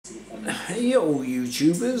Yo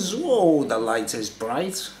YouTubers, whoa, the light is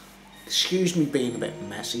bright. Excuse me being a bit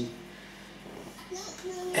messy.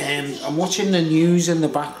 I'm watching the news in the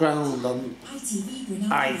background on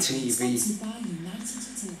ITV.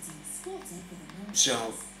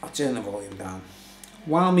 So I'll turn the volume down.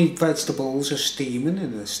 While my vegetables are steaming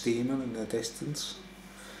in the distance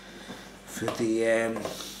for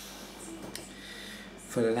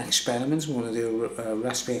an experiment. I'm going to do a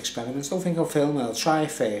recipe experiment. Don't think I'll film it, I'll try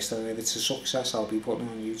it first, and if it's a success I'll be putting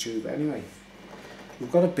it on YouTube. Anyway,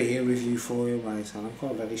 we've got a beer review for you, right, and I've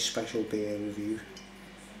got a very special beer review,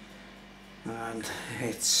 and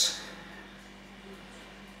it's,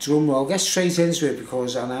 drum roll, get straight into it,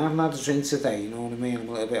 because I haven't had a drink today, you know what I mean. I'm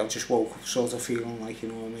a little bit, I've just woke up sort of feeling like, you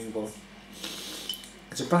know what I mean, but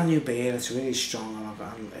it's a brand new beer, it's really strong,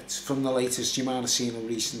 and it's from the latest. You might have seen a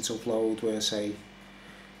recent upload where I say,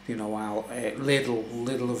 you know,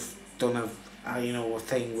 Lidl have done a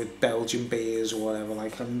thing with Belgian beers or whatever,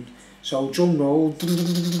 like, and so drum roll,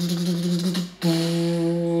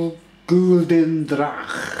 Gulden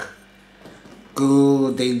Draak,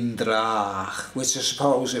 Gulden Draak, which I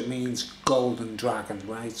suppose it means golden dragon,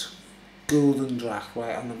 right? Gulden Draak,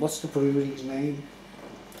 right? And what's the brewery's name?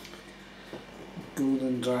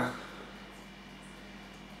 Gulden Draak.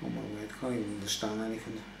 Oh my word, I can't even understand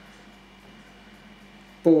anything.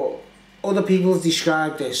 But other people have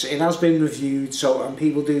described this, it has been reviewed, so, and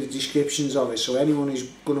people do the descriptions of it, so anyone who's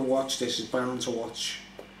going to watch this is bound to watch.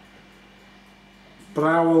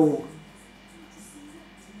 Brouwerij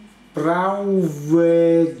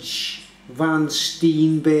van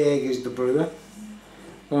Steenberg is the brewer. I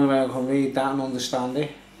don't know if I can read that and understand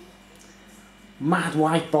it. Mad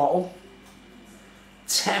white bottle,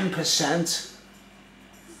 10%.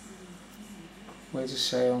 What does it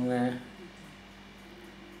say on there?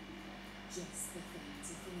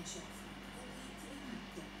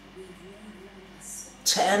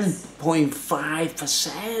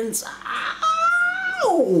 10.5%.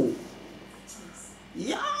 Ow!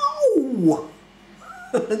 Yo!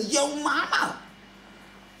 Yo mama!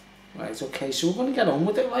 Right, okay, so we're going to get on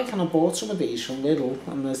with it, like, and I bought some of these from Lidl,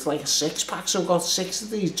 and there's like a 6-pack, so I've got 6 of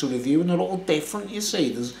these to review, and they're all different, you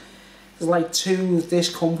see. There's like 2 of this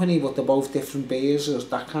company, but they're both different beers, or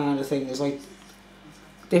that kind of thing. There's like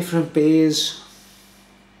different beers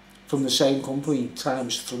from the same company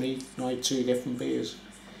times 3, like 2 different beers.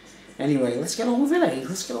 Anyway, let's get on with it, eh?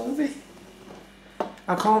 Let's get on with it.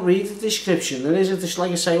 I can't read the description. There is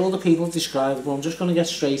like I say, all the people have described it, but I'm just going to get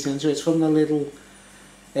straight into it. It's from the little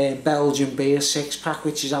Belgian beer 6-pack,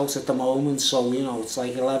 which is out at the moment, so, you know, it's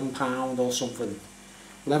like £11 or something.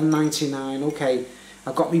 £11.99, okay.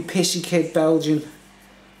 I've got me Pissy Kid Belgian.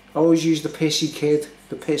 I always use the Pissy Kid,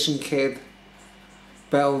 the Pissing Kid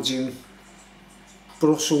Belgian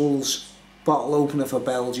Brussels bottle opener for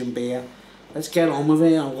Belgian beer. Let's get on with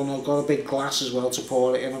it. I've got a big glass as well to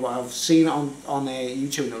pour it in. But I've seen it on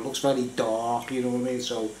YouTube and it looks very dark, you know what I mean?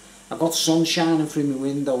 So I've got sun shining through my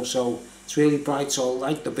window, so it's really bright, so I'll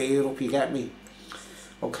light the beer up, you get me?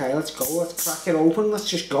 Okay, let's go, let's crack it open, let's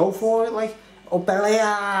just go for it, like, oh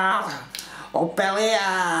Belgium! Oh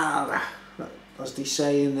Belgium! As they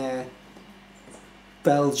say in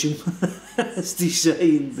Belgium, as they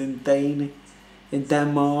say in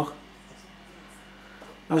Denmark.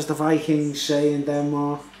 As the Vikings say in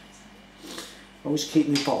Denmark. Always keep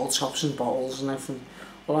me bottle tops and bottles and everything.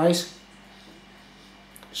 Alright?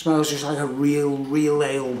 Smells just like a real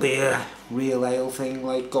ale beer. Real ale thing,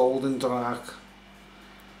 like Gulden Draak.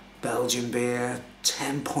 Belgian beer.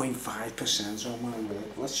 10.5%. Oh my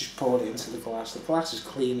word. Let's just pour it into the glass. The glass is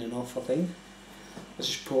clean enough, I think. Let's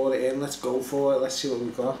just pour it in. Let's go for it. Let's see what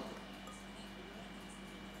we've got.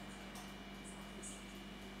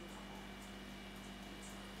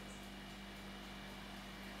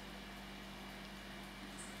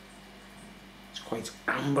 Quite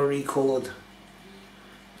ambery coloured.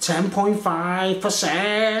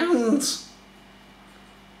 10.5%.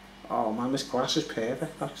 Oh man, this glass is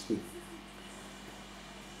perfect actually.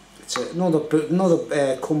 It's another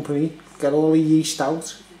company. Get all the yeast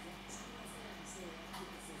out.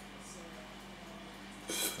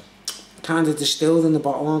 Kind of distilled in the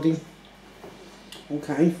bottle, aren't they?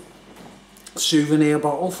 Okay. Souvenir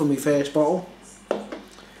bottle for my first bottle.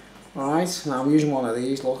 Alright, now I'm using one of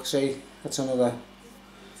these. Look, see. That's another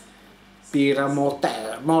Birra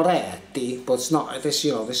Moretti, but it's not this.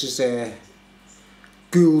 You know, this is a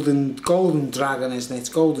Golden Dragon, isn't it? It's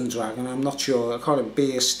Golden Dragon. I'm not sure. I call it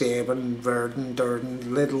Beer Sterben, Verden,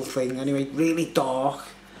 Durden, little thing. Anyway, really dark.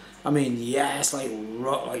 I mean, yeah, it's like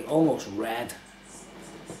almost red.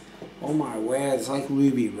 Oh my word, it's like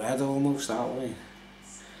ruby red almost that way.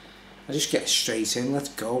 I just get straight in. Let's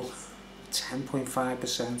go.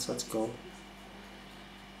 10.5%, let's go.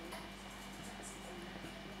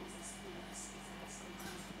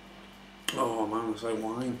 Oh man, it's like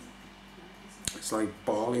wine. It's like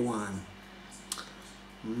barley wine.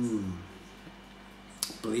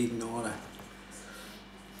 Bleeding order.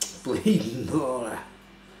 Bleeding order.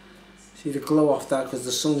 See the glow off that because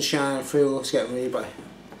the sun's shining through, looks getting me by.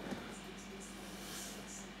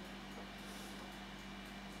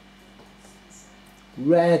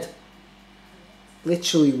 Red.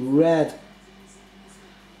 Literally red.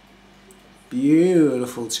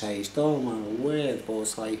 Beautiful taste. Oh my word, but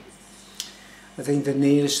it's like, I think the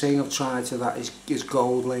nearest thing I've tried to that is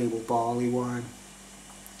gold label barley wine.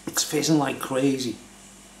 It's fizzing like crazy.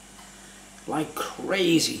 Like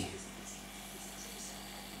crazy.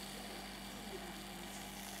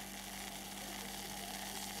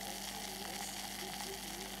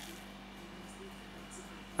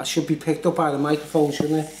 That should be picked up by the microphone,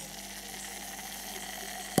 shouldn't it?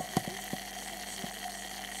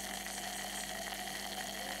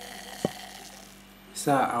 It's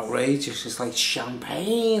that outrageous. It's like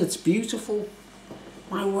champagne. It's beautiful.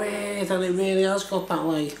 My word, and it really has got that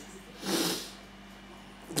like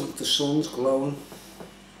the sun's glowing.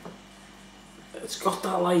 It's got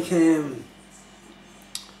that like oh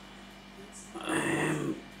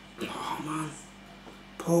man,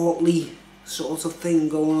 portly sort of thing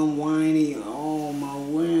going on, winey. Oh my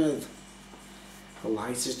word. The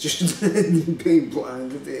light is just being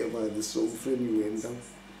blinded here by the sun through my window.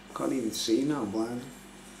 Can't even see now, I'm blind.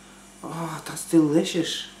 Oh, that's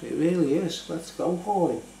delicious. It really is. Let's go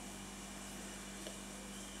for it.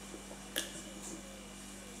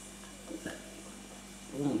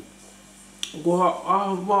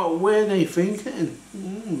 What were they thinking?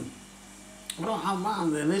 Oh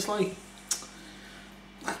man, then it's like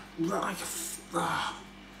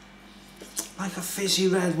a fizzy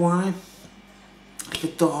red wine, like a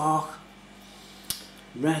dark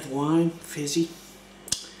red wine, fizzy,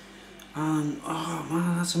 and oh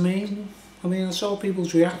man, that's amazing. I mean, I saw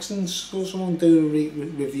people's reactions, saw someone do a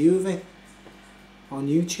review of it on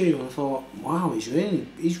YouTube, and I thought, wow, he's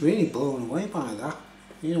really blown away by that.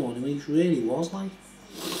 You know what I mean? He really was like.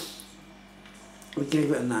 We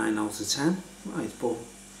gave it a 9 out of 10, right? But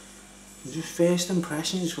just first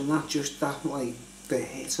impressions from that, just that like the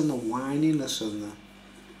hit and the wininess and the,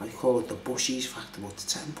 I call it the bushies factor, but the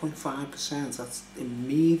 10.5%, that's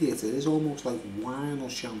immediate. It is almost like wine or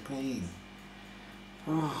champagne.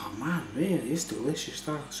 Oh man, really, it's delicious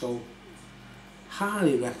that. So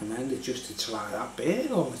highly recommend it just to try that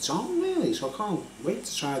beer on its own, really. So I can't wait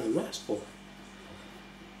to try the rest. But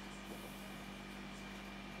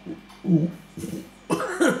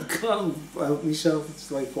I can't help myself. It's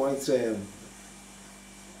like quite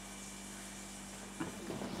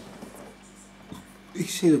you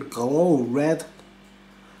see the glow red.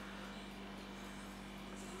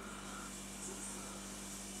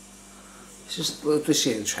 It's just this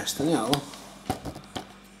is interesting, you know.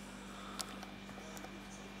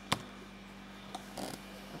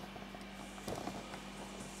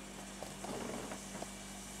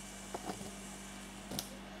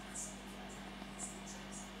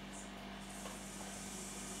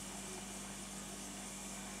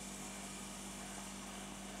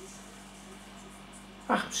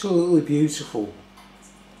 Absolutely beautiful.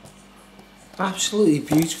 Absolutely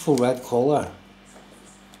beautiful red colour.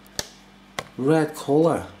 Red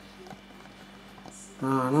colour.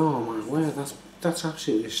 Oh no, my word, that's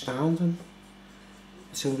absolutely astounding.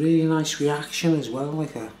 It's a really nice reaction as well,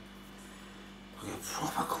 like a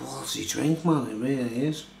proper quality drink, man, it really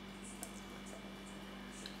is.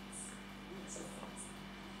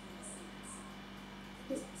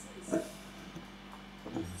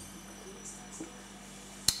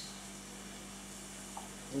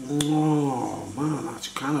 Oh man, that's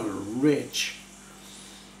kind of rich.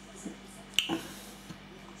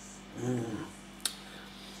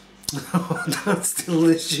 Oh, that's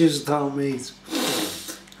delicious, that mate.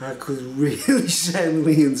 That could really send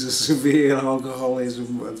me into severe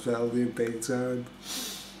alcoholism and felt me big time.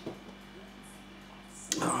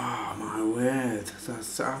 Oh my word,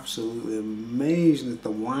 that's absolutely amazing.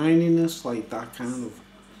 The wininess, like that kind of.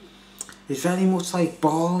 It's very much like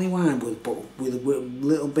barley wine, but with a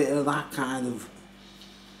little bit of that kind of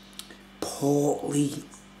portly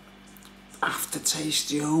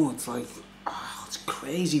aftertaste, you know. It's like, oh, it's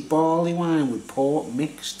crazy barley wine with port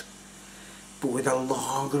mixed, but with a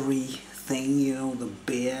lagery thing, you know, the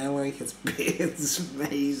beer, like it's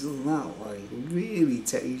amazing that, like, really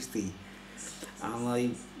tasty. And like,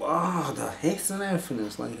 oh, the hit and everything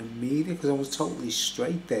is like immediate, because I was totally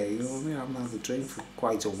straight there, you know what I mean? I haven't had a drink for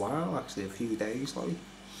quite a while, actually, a few days, like.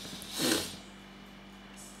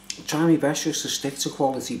 try my best just to stick to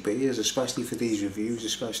quality beers, especially for these reviews,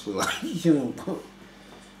 especially like, you know, but,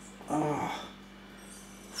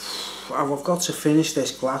 I've got to finish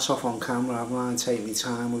this glass off on camera, haven't I, and take my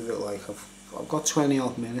time with it, like, I've got 20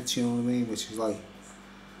 odd minutes, you know what I mean, which is like,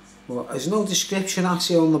 well, there's no description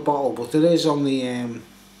actually on the bottle, but there is on the,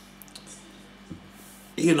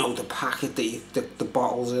 you know, the packet that the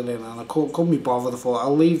bottles are in, and I couldn't be bothered for it.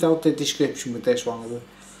 I'll leave out the description with this one.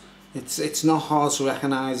 It's not hard to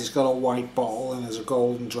recognise. It's got a white bottle and there's a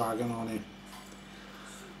golden dragon on it.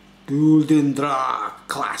 Gulden Draak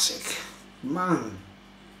classic, man.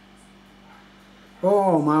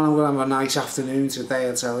 Oh man, I'm gonna have a nice afternoon today,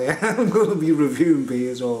 I tell you. I'm gonna be reviewing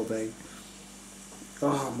beers all day.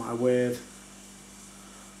 Oh my word,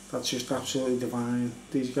 that's just absolutely divine.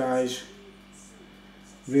 These guys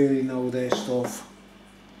really know their stuff,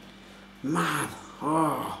 man.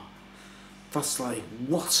 Oh, that's like,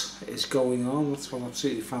 what is going on? That's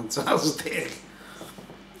absolutely fantastic.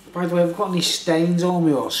 By the way, I've got any stains on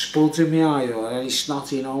me or spuds in my eye or any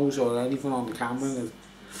snotty nose or anything on the camera.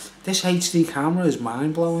 This HD camera is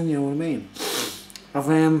mind blowing, you know what I mean?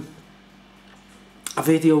 I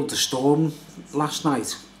videoed the storm last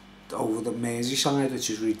night over the Merseyside, which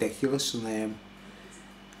is ridiculous, and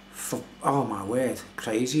oh my word,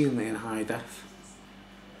 crazy in high def.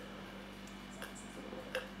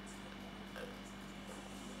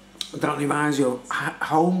 That reminds you of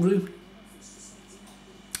homebrew.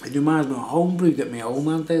 It reminds me of homebrew that my old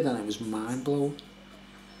man did, and it was mind blowing.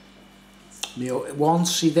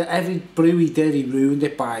 Once every brew he did, he ruined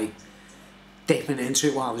it by dipping into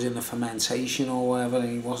it while it was in the fermentation or whatever, and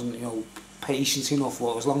he wasn't, you know, patient enough.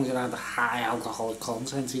 Well, as long as it had a high alcoholic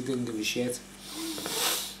content, he didn't give a shit.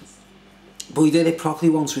 But he did it properly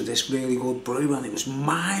once with this really good brew, and it was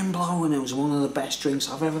mind blowing. It was one of the best drinks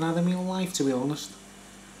I've ever had in my life, to be honest.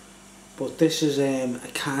 But this is,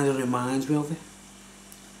 it kind of reminds me of it.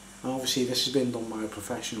 And obviously this has been done by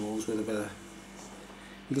professionals with a bit of,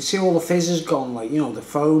 you can see all the fizz has gone, like, you know, the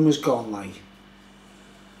foam has gone, like,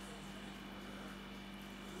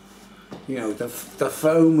 you know, the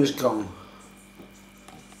foam has gone.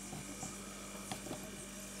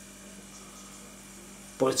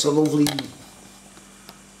 But it's a lovely,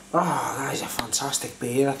 that is a fantastic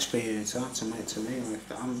beer experience, that, to me.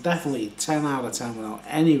 Like, I'm definitely 10 out of 10 without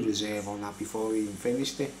any reserve on that before we even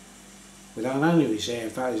finished it. Without any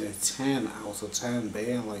reserve, that is a 10 out of 10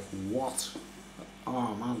 beer, like, what?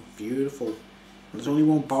 Oh man, beautiful. And there's only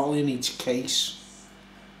one bottle in each case.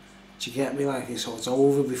 Do you get me? Like, so it's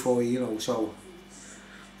over before, you know, so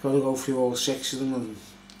got to go through all 6 of them and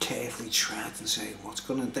carefully tread and say, what's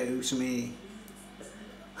gonna do to me?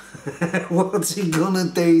 What's he gonna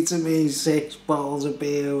do to me? 6 bottles of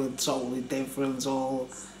beer with totally different all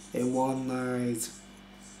in one night.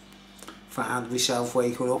 Found myself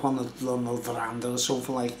waking up on the veranda or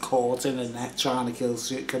something, like caught in a net trying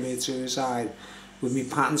to commit suicide with me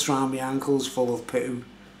pants round my ankles full of poo.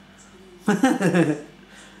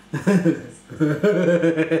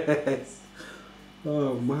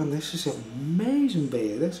 Oh man, this is an amazing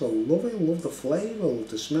beer. This, I love it. I love the flavour. I love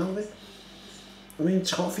the smell of it. I mean,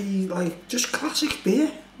 toffee, like, just classic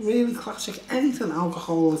beer. Really classic. Anything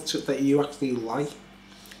alcohol that you actually like.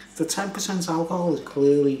 The 10% alcohol is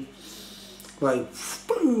clearly, like,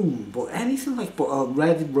 boom. But anything like, but a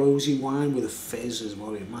red rosy wine with a fizz is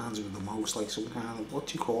what it reminds me of the most. Like some kind of, what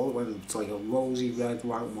do you call it when it's like a rosy red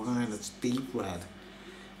white wine that's deep red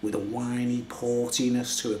with a winey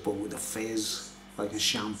portiness to it, but with a fizz, like a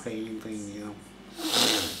champagne thing, you know.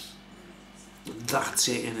 That's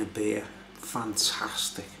it in a beer.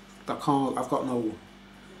 Fantastic. I've got no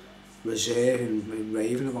reserve in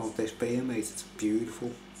raving about this beer, mate. It's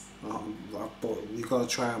beautiful. But you've got to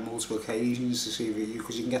try it on multiple occasions to see if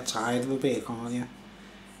because you can get tired of a beer, can't you?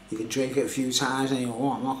 You can drink it a few times and you go,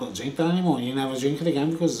 oh, I'm not going to drink that anymore. You never drink it again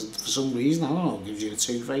because for some reason, I don't know, gives you a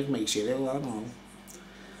toothache, makes you ill, I don't know.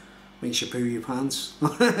 Makes you poo your pants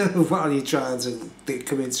while you're trying to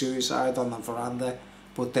commit suicide on the veranda,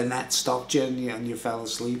 but the net stopped you and you fell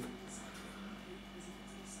asleep.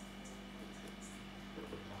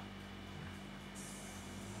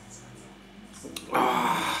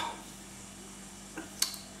 Ah.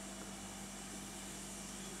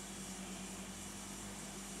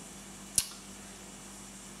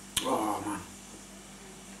 Oh man,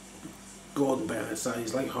 Gulden Draak,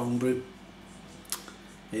 it's like homebrew.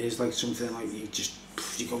 It is like something like you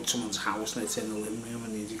go to someone's house and it's in the living room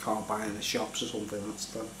and you can't buy it in the shops or something. That's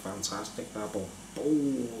fantastic. That, but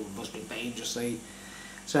it must be dangerous.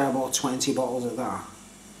 Say about 20 bottles of that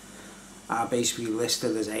are basically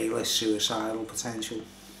listed as A-list suicidal potential.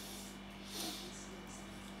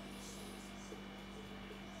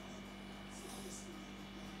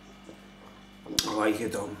 like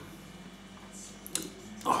it though.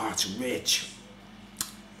 Oh, it's rich.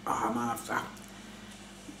 Oh man,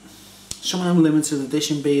 some of them limited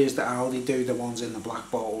edition beers that Aldi do, the ones in the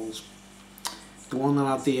black bottles. The one that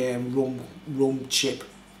had the rum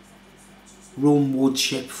wood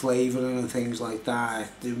chip flavouring and things like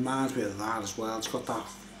that. It reminds me of that as well. It's got that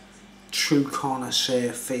true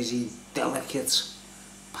connoisseur, fizzy, delicate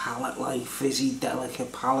palate, like fizzy,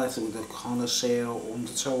 delicate palate with a connoisseur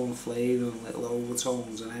undertone flavour and little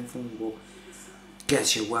overtones and everything. But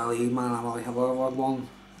gets you wellied, man. I've had one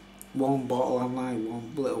bottle, haven't I?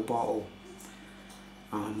 One little bottle,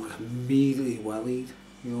 and I'm like immediately wellied.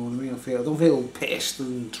 You know what I mean? I don't feel pissed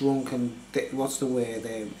and drunk and what's the word?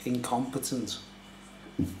 Incompetent.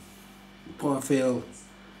 But I feel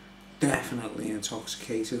definitely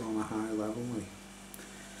intoxicated on a high level. Like.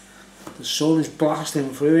 The sun is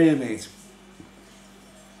blasting through here, mate.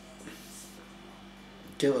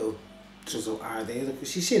 Get a little, just a little idea.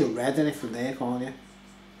 Because you see the red in it from there, can't you?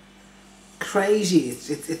 Crazy.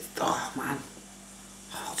 It's oh man.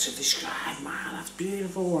 Hard to describe, man. That's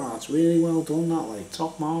beautiful. That's really well done. That like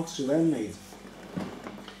top marks to them, mate.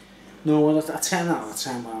 No, well, a 10 out of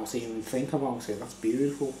 10 without even think about it. That's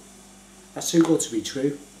beautiful. That's too good to be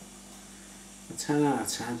true. A 10 out of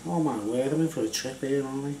 10. Oh my word, I'm in for a trip here,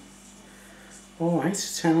 aren't I?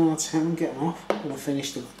 Alright, 10 out of 10. I'm getting off. I'm gonna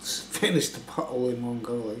finish the bottle in one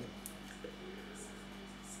go, like.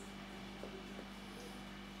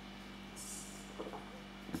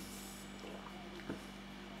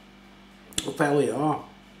 Up hell you are.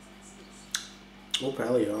 Up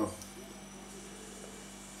hell you are.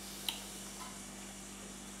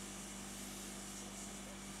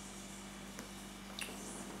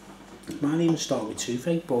 Might even start with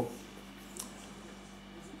toothache, but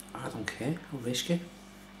I don't care. I'll risk it.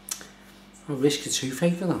 I'll risk a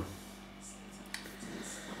toothache for that.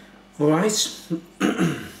 Alright.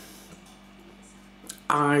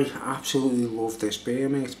 I absolutely love this beer,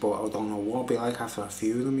 mate, but I don't know what it'll be like after a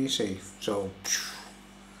few of them, you see. So,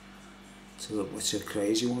 it's a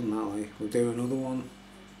crazy one, that, like. We'll do another one.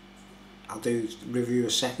 I'll review a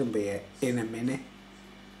second beer in a minute.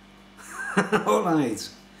 Alright.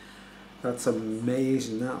 That's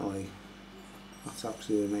amazing, that, like. That's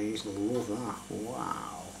absolutely amazing. I love that.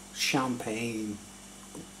 Wow. Champagne.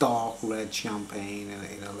 Dark red champagne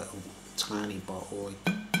in a little tiny bottle,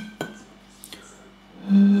 like.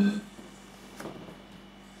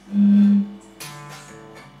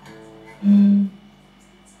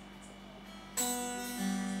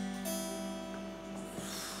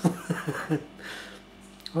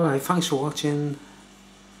 Alright, thanks for watching.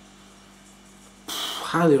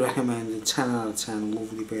 Highly recommended, 10 out of 10,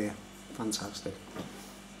 lovely beer, fantastic.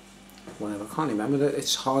 Whatever, I can't remember it,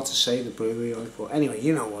 it's hard to say the brewery, but anyway,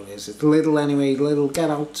 you know what it is. It's Lidl anyway, Lidl, get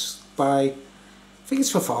out, buy. I think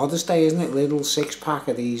it's for Father's Day, isn't it? Little 6-pack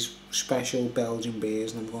of these special Belgian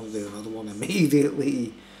beers, and I'm going to do another one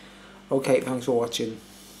immediately. Okay, thanks for watching.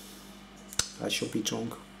 I should be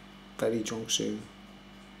drunk, very drunk soon.